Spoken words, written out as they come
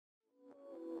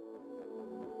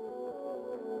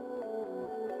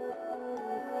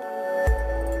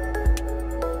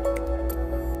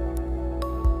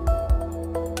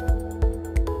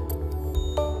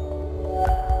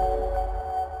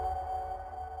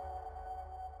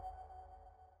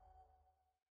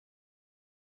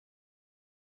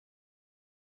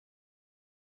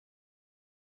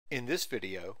In this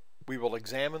video, we will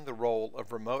examine the role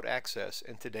of remote access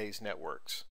in today's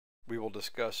networks. We will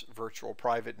discuss virtual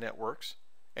private networks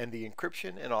and the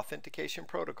encryption and authentication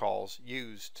protocols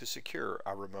used to secure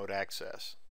our remote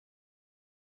access.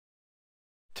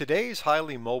 Today's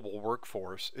highly mobile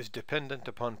workforce is dependent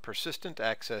upon persistent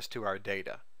access to our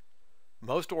data.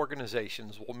 Most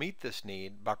organizations will meet this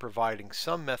need by providing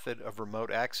some method of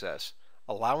remote access,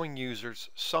 allowing users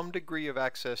some degree of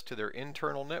access to their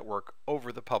internal network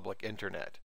over the public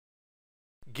internet.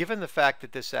 Given the fact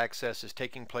that this access is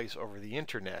taking place over the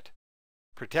internet,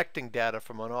 protecting data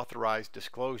from unauthorized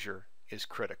disclosure is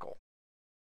critical.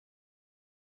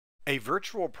 A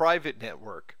virtual private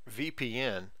network,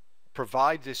 VPN,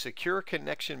 provides a secure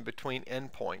connection between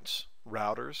endpoints,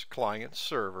 routers, clients,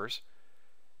 servers,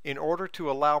 in order to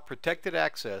allow protected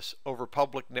access over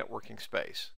public networking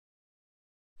space.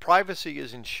 Privacy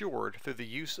is ensured through the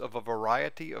use of a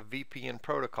variety of VPN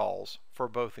protocols for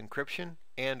both encryption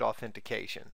and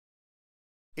authentication.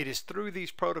 It is through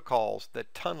these protocols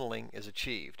that tunneling is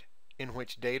achieved, in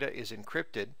which data is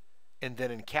encrypted and then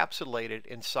encapsulated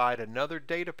inside another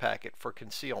data packet for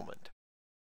concealment.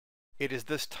 It is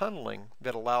this tunneling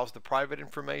that allows the private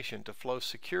information to flow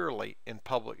securely in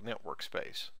public network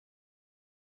space.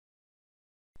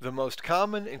 The most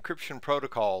common encryption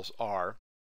protocols are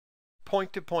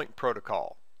Point-to-Point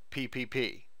Protocol,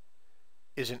 PPP,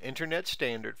 is an internet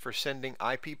standard for sending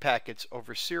IP packets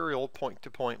over serial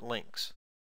point-to-point links.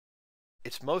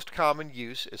 Its most common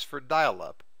use is for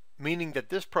dial-up, meaning that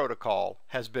this protocol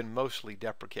has been mostly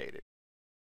deprecated.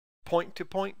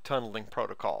 Point-to-Point Tunneling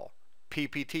Protocol,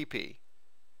 PPTP,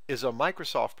 is a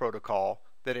Microsoft protocol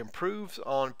that improves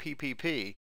on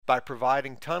PPP by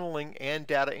providing tunneling and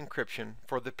data encryption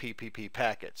for the PPP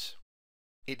packets.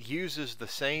 It uses the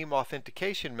same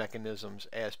authentication mechanisms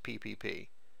as PPP,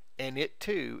 and it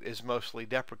too is mostly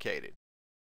deprecated.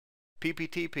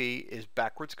 PPTP is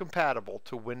backwards compatible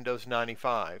to Windows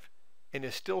 95 and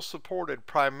is still supported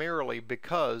primarily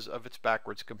because of its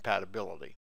backwards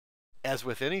compatibility. As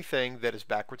with anything that is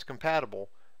backwards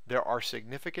compatible, there are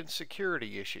significant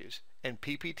security issues, and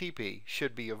PPTP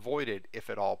should be avoided if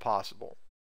at all possible.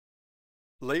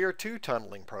 Layer 2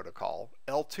 Tunneling Protocol,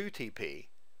 L2TP,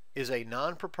 is a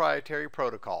non-proprietary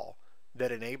protocol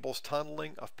that enables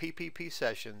tunneling of PPP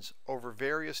sessions over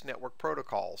various network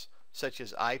protocols such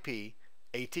as IP,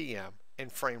 ATM,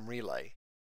 and frame relay.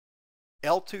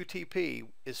 L2TP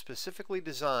is specifically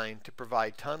designed to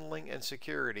provide tunneling and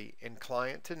security in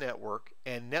client-to-network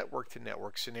and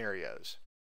network-to-network scenarios.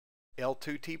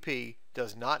 L2TP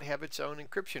does not have its own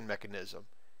encryption mechanism.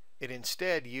 It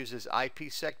instead uses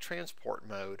IPsec transport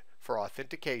mode for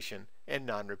authentication and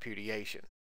non-repudiation.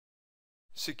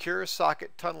 Secure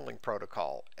Socket Tunneling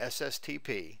Protocol,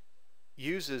 SSTP,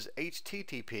 uses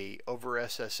HTTP over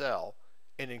SSL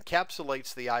and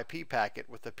encapsulates the IP packet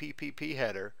with a PPP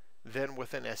header, then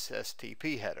with an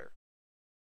SSTP header.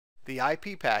 The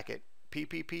IP packet,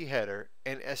 PPP header,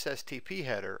 and SSTP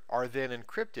header are then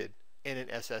encrypted in an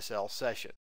SSL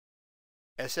session.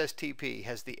 SSTP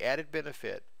has the added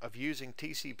benefit of using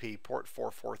TCP port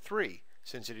 443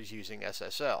 since it is using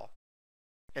SSL,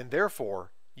 and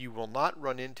therefore you will not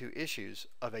run into issues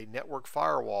of a network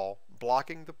firewall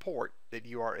blocking the port that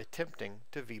you are attempting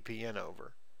to VPN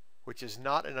over, which is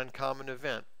not an uncommon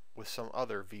event with some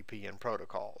other VPN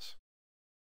protocols.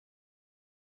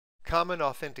 Common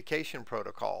authentication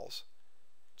protocols.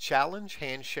 Challenge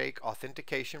Handshake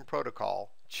Authentication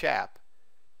Protocol, CHAP,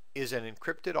 is an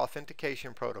encrypted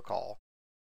authentication protocol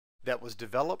that was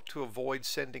developed to avoid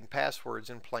sending passwords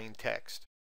in plain text.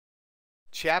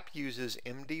 CHAP uses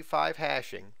MD5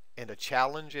 hashing and a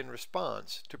challenge and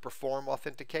response to perform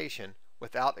authentication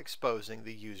without exposing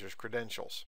the user's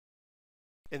credentials.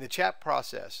 In the CHAP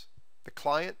process, the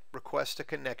client requests a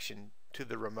connection to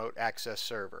the remote access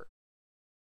server.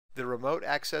 The remote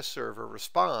access server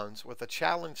responds with a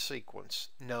challenge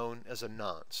sequence known as a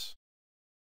nonce.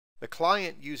 The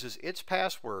client uses its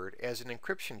password as an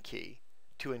encryption key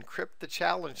to encrypt the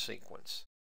challenge sequence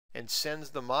and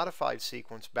sends the modified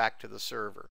sequence back to the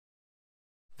server.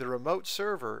 The remote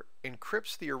server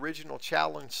encrypts the original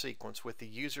challenge sequence with the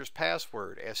user's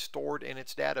password as stored in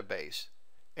its database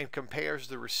and compares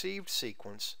the received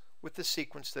sequence with the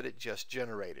sequence that it just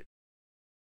generated.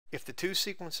 If the two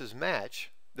sequences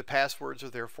match, the passwords are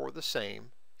therefore the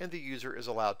same and the user is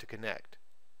allowed to connect.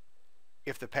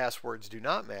 If the passwords do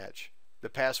not match, the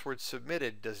password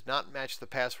submitted does not match the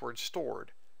password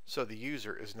stored, so the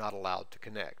user is not allowed to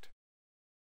connect.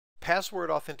 Password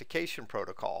Authentication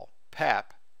Protocol,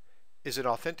 PAP, is an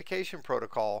authentication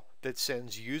protocol that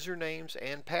sends usernames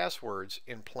and passwords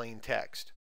in plain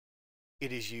text.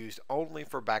 It is used only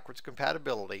for backwards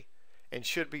compatibility and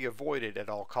should be avoided at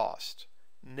all costs.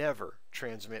 Never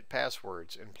transmit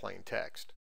passwords in plain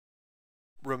text.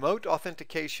 Remote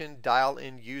Authentication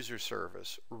Dial-In User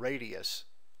Service, RADIUS,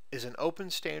 is an open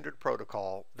standard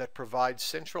protocol that provides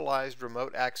centralized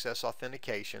remote access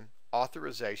authentication,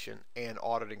 authorization, and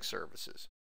auditing services.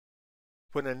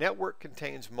 When a network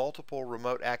contains multiple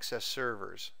remote access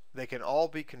servers, they can all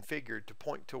be configured to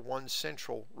point to one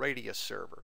central RADIUS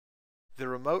server. The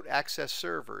remote access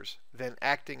servers, then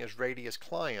acting as RADIUS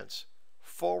clients,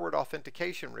 forward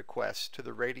authentication requests to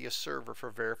the RADIUS server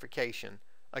for verification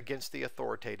against the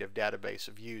authoritative database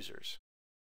of users.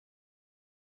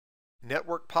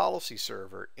 Network Policy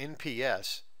Server,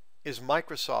 NPS, is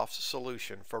Microsoft's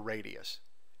solution for RADIUS,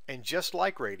 and just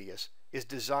like RADIUS, is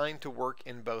designed to work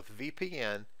in both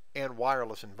VPN and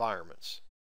wireless environments.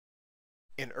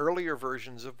 In earlier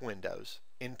versions of Windows,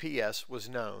 NPS was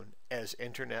known as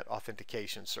Internet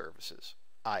Authentication Services,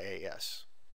 IAS.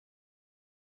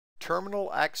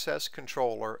 Terminal Access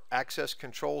Controller Access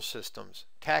Control Systems,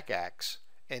 TACACS,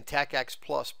 and TACACS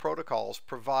Plus protocols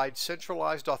provide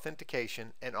centralized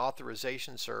authentication and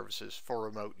authorization services for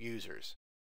remote users.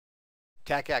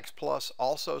 TACACS Plus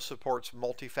also supports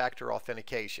multi-factor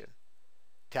authentication.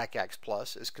 TACACS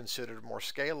Plus is considered more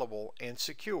scalable and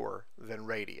secure than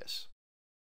RADIUS.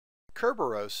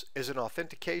 Kerberos is an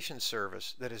authentication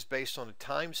service that is based on a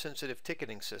time-sensitive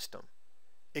ticketing system.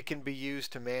 It can be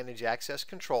used to manage access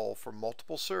control for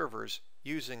multiple servers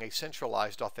using a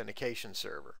centralized authentication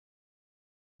server.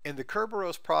 In the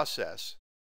Kerberos process,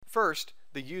 first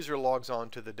the user logs on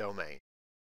to the domain.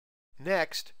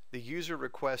 Next, the user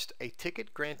requests a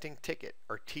ticket granting ticket,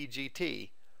 or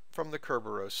TGT, from the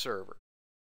Kerberos server.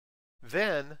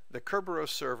 Then the Kerberos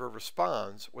server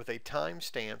responds with a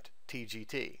time-stamped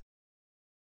TGT.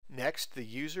 Next, the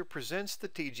user presents the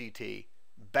TGT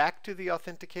back to the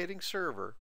authenticating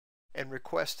server and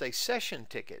requests a session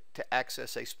ticket to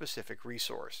access a specific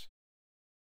resource.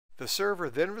 The server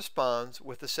then responds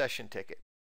with the session ticket.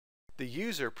 The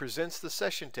user presents the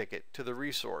session ticket to the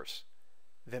resource.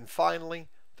 Then finally,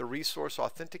 the resource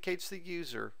authenticates the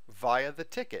user via the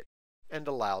ticket and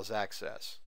allows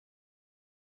access.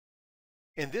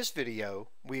 In this video,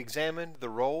 we examined the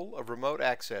role of remote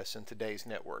access in today's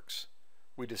networks.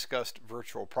 We discussed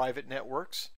virtual private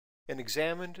networks and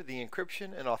examined the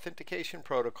encryption and authentication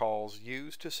protocols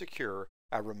used to secure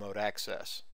our remote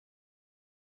access.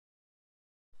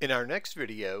 In our next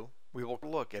video, we will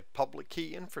look at public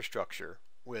key infrastructure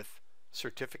with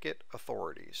certificate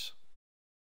authorities.